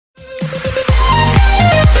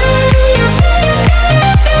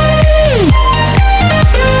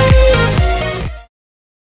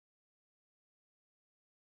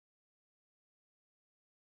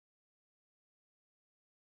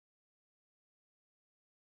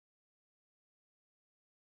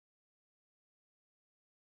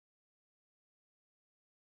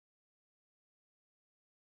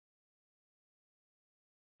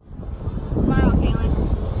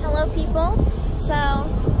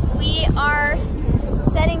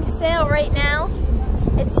right now.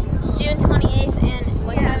 It's June 28th, and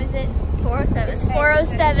what time is it? 4:07. It's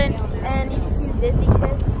 4:07, and you can see the Disney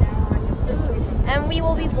ship. And we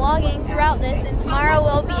will be vlogging throughout this, and tomorrow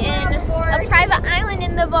we'll be in a private island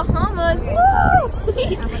in the Bahamas. Woo!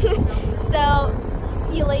 So,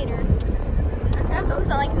 see you later. I'm trying to focus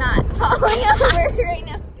on like not falling over right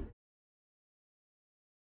now.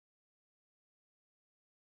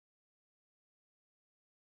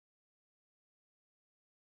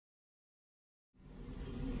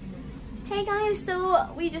 Hey guys,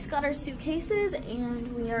 so we just got our suitcases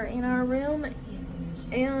and we are in our room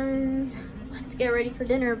and I have to get ready for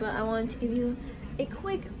dinner, but I wanted to give you a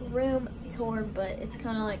quick room tour, but it's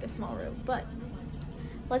kind of like a small room. But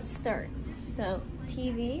let's start. So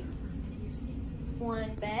TV,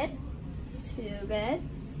 1 bed, 2 bed,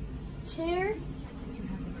 chair,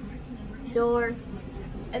 door,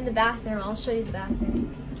 and the bathroom. I'll show you the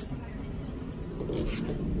bathroom. This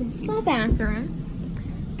is the bathroom.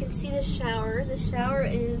 You can see the shower. The shower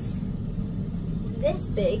is this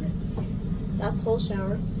big. That's the whole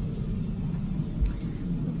shower.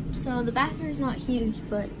 So the bathroom is not huge,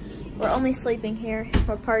 but we're only sleeping here.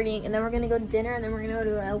 We're partying, and then we're gonna go to dinner, and then we're gonna go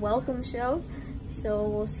to a welcome show. So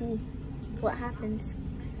we'll see what happens.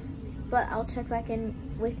 But I'll check back in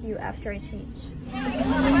with you after I change.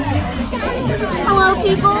 Hello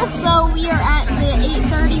people, so we are at the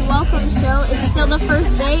 8:30 welcome show. It's still the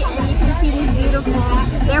first day, and you can see these beautiful,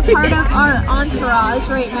 they're part of our entourage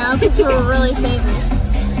right now because we're really famous.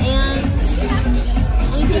 And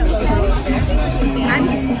anything to say?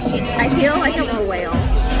 I feel like I'm a whale.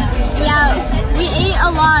 Yeah, we ate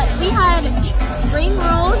a lot. We had spring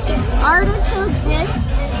rolls, artichoke dip,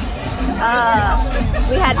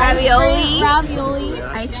 we had ravioli,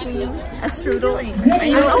 ice cream, a strudel, and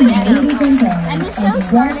the show's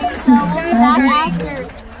starting, so we'll be back after.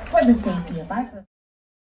 For the safety of our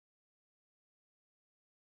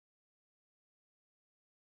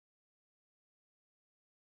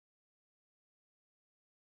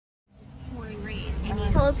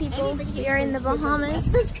Hello people, we are in the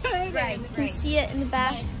Bahamas. You can see it in the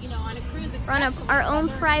back. We're on our own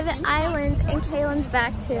private island, and Kaylin's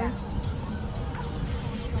back too.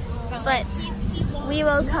 But we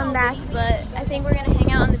will come back, but I think we're gonna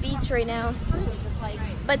hang out on the beach right now.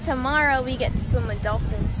 But tomorrow we get to swim with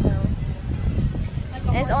dolphins, so.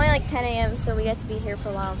 And it's only like 10 a.m., so we get to be here for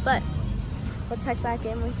a while. But we'll check back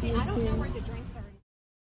in with you soon.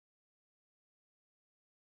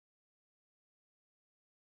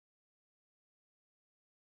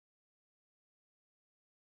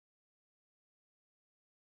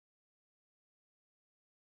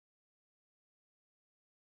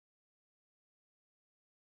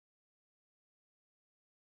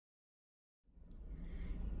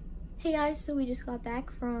 Hey guys, so we just got back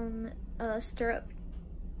from Stirrup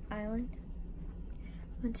Island.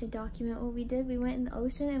 Want to document what we did. We went in the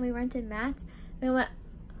ocean and we rented mats. We went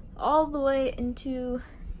all the way into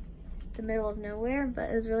the middle of nowhere, but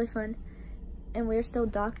it was really fun. And we were still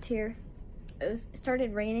docked here. It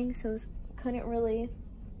started raining, so couldn't really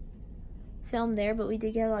film there, but we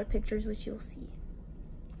did get a lot of pictures, which you'll see.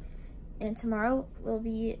 And tomorrow we'll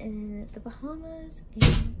be in the Bahamas,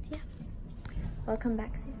 and yeah, I'll come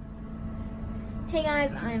back soon. Hey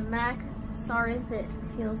guys, I'm Mac. Sorry if it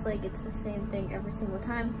feels like it's the same thing every single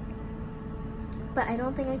time, but I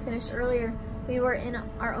don't think I finished earlier. We were in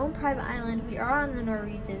our own private island. We are on the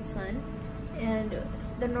Norwegian Sun, and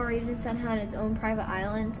the Norwegian Sun had its own private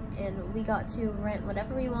island, and we got to rent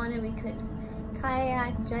whatever we wanted. We could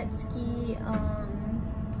kayak, jet ski,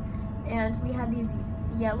 and we had these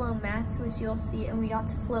yellow mats, which you'll see, and we got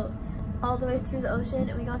to float all the way through the ocean,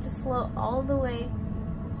 and we got to float all the way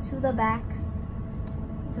to the back,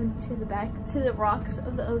 to the rocks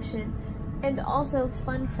of the ocean. And also,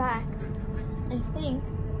 fun fact, I think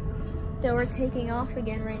that we're taking off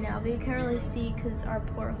again right now, but you can't really see because our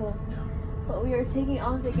porthole, but we are taking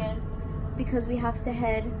off again because we have to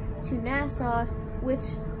head to Nassau,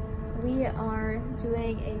 which we are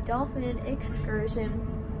doing a dolphin excursion.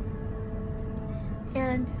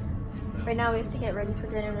 And right now we have to get ready for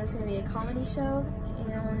dinner. There's gonna be a comedy show,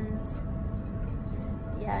 and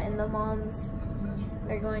yeah, and the moms,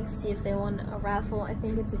 they're going to see if they won a raffle. I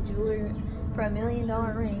think it's a jewelry for $1 million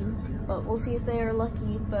ring, but we'll see if they are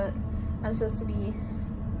lucky. But I'm supposed to be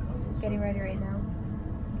getting ready right now.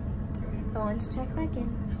 I wanted to check back in,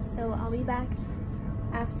 so I'll be back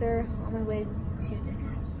after on my way to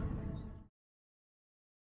dinner.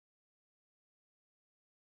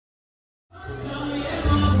 Hey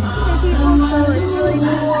people, so it's really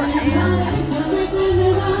cool, and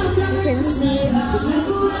you can see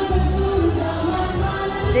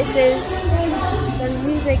this is the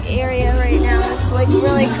music area right now. It's like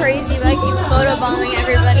really crazy, but I keep photobombing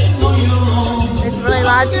everybody. It's really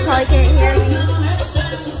loud, so you probably can't hear me.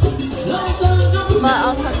 But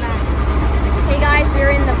I'll come back. Hey guys,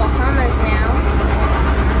 we're in the Bahamas now.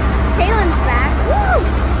 Kaylin's back. Woo!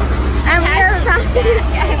 And we're about to,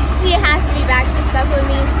 she has to be back. She's stuck with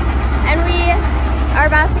me. And we are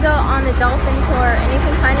about to go on the dolphin tour, and you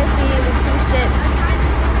can kind of see the two ships.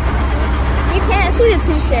 You can't see the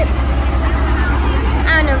two ships.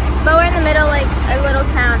 I don't know, but we're in the middle, like a little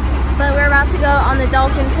town. But we're about to go on the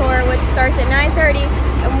dolphin tour, which starts at 9:30,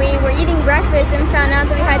 and we were eating breakfast and found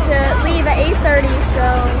out that we had to leave at 8:30, so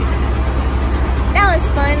that was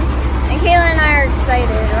fun. And Kayla and I are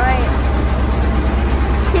excited, right?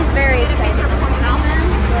 She's very excited.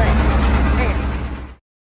 But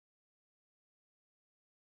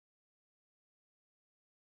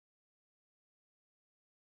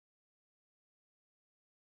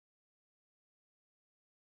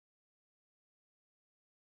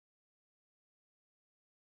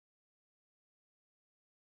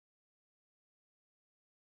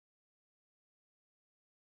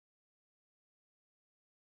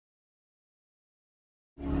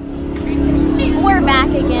we're back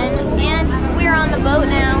again, and we're on the boat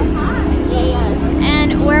now. Yes.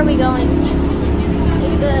 And where are we going? To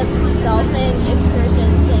the dolphin excursion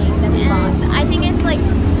thing that we bought. And I think it's like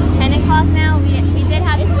 10 o'clock now. We did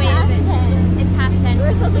have to wait a bit. It's past 10. We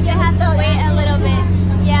were supposed to have to wait a little bit.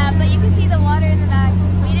 Yeah, but you can see the water in the back.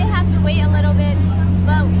 We did have to wait a little bit,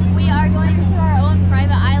 but we are going to our own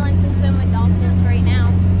private island to swim with dolphins right now.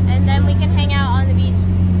 And then we can hang out on the beach.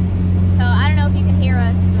 So I don't know if you can hear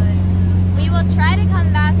us, but we will try to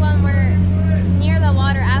come back when we're near the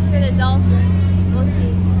water after the dolphins. We'll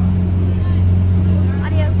see.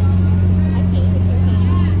 Adios. I can't even hear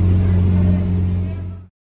him.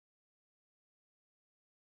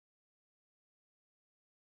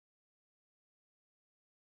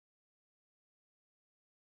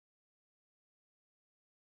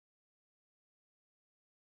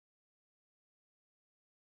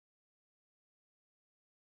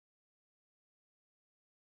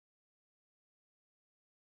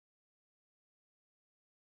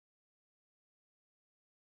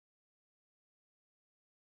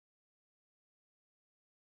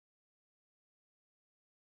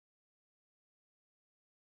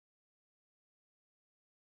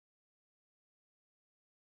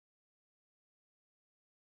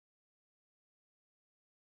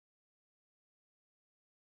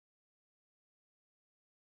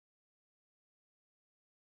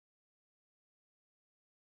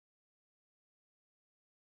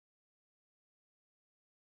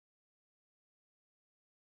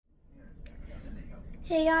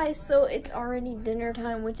 Hey guys, so it's already dinner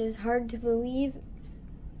time, which is hard to believe.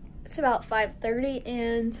 It's about 5:30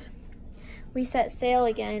 and we set sail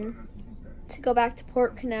again to go back to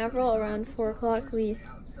Port Canaveral around 4 o'clock. We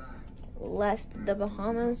left the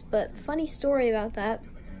Bahamas, but funny story about that.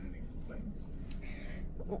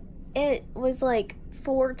 It was like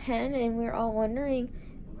 4:10 and we were all wondering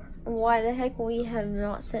why the heck we have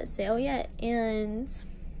not set sail yet, and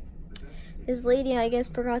this lady, I guess,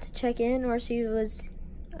 forgot to check in, or she was,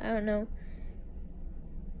 I don't know,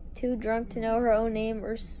 too drunk to know her own name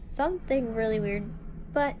or something really weird.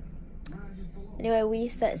 But anyway, we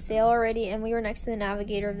set sail already, and we were next to the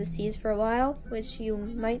Navigator of the Seas for a while, which you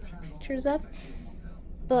might see pictures of.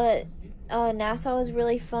 But Nassau was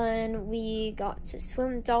really fun. We got to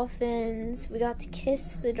swim with dolphins. We got to kiss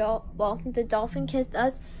the the dolphin kissed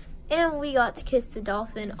us, and we got to kiss the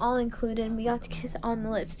dolphin, all included. We got to kiss on the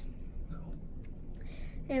lips.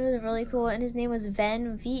 It was really cool, and his name was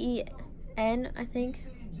Ven, V-E-N, I think.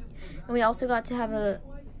 And we also got to have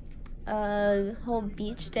a whole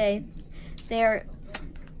beach day there.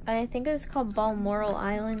 I think it was called Balmoral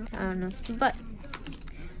Island. I don't know. But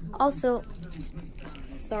also,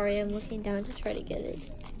 sorry, I'm looking down to try to get it.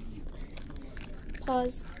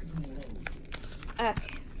 Pause. Okay.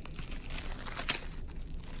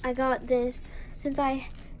 I got this. Since I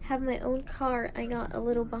have my own car, I got a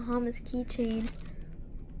little Bahamas keychain.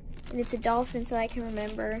 And it's a dolphin, so I can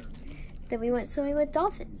remember that we went swimming with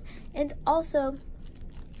dolphins. And also,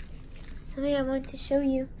 something I want to show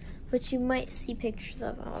you, which you might see pictures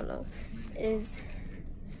of, I don't know, is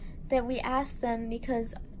that we asked them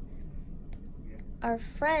because our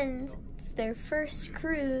friends, it's their first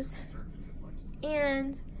cruise,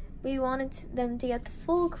 and we wanted them to get the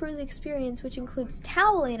full cruise experience, which includes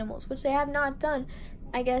towel animals, which they have not done.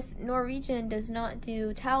 I guess Norwegian does not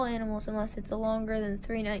do towel animals unless it's a longer than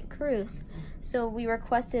 3-night cruise. So we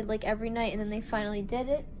requested like every night, and then they finally did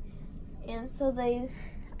it. And so I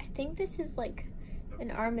think this is like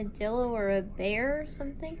an armadillo or a bear or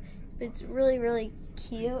something. But it's really, really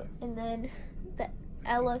cute. And then the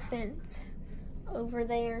elephant over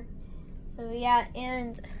there. So yeah,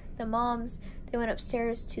 and the moms, they went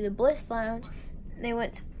upstairs to the Bliss Lounge. They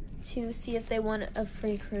went to see if they won a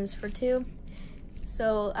free cruise for 2.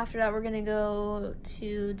 So after that, we're gonna go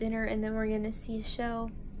to dinner and then we're gonna see a show.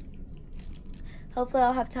 Hopefully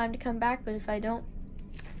I'll have time to come back, but if I don't,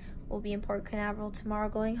 we'll be in Port Canaveral tomorrow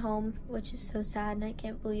going home, which is so sad and I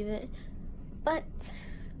can't believe it. But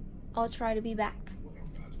I'll try to be back.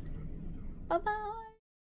 Bye-bye.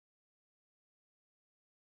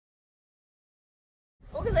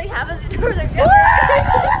 Well, because like half of the doors are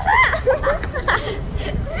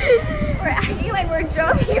We're acting like we're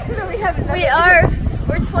drunk even though we haven't done We are.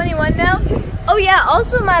 We're 21 now. Oh yeah,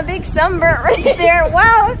 also my big sunburn right there.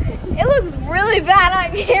 Wow, it looks really bad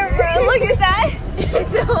on camera. Look at that.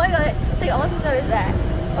 It's like almost as noticed that.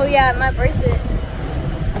 Oh yeah, my bracelet.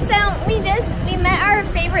 So we met our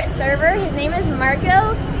favorite server. His name is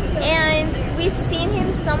Marco, and we've seen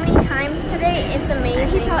him so many times today. It's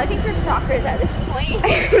amazing. He probably thinks we're stalkers at this point.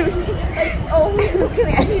 Like, oh, come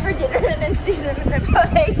here, me for dinner, and then sees them, and then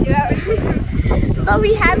probably 2 hours. But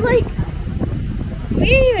we had like, we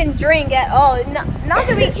didn't even drink at all. No, not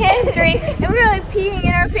that we can't drink, and we were like peeing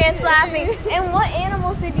in our pants laughing. And what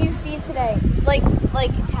animals did you see today? Like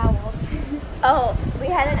towels. Oh, we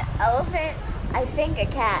had an elephant, I think a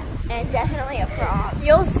cat, and definitely a frog.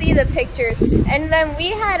 You'll see the pictures. And then we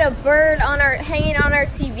had a bird hanging on our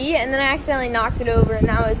TV, and then I accidentally knocked it over, and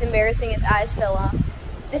that was embarrassing. Its eyes fell off.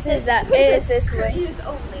 It is this way. Please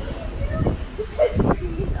only.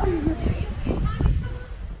 Please only.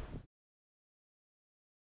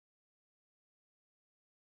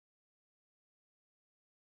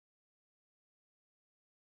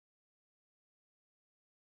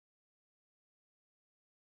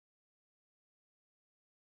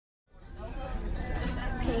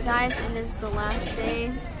 Okay guys, it is the last day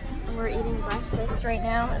and we're eating breakfast right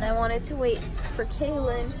now, and I wanted to wait for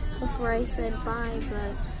Kaylin before I said bye,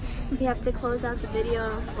 but we have to close out the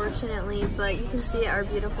video unfortunately. But you can see our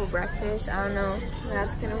beautiful breakfast. I don't know if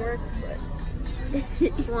that's gonna work, but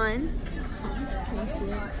one. Can you see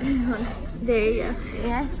it? There you go.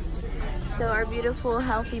 Yes. So our beautiful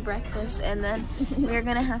healthy breakfast, and then we're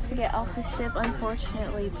gonna have to get off the ship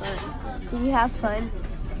unfortunately. But did you have fun?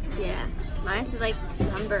 Yeah, mine's like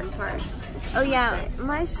sunburn part. Oh yeah,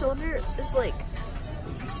 my shoulder is like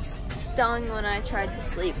stung when I tried to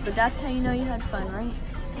sleep, but that's how you know you had fun, right?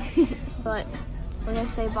 But we're gonna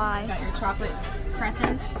say bye. Got your chocolate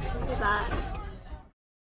crescents. Say bye.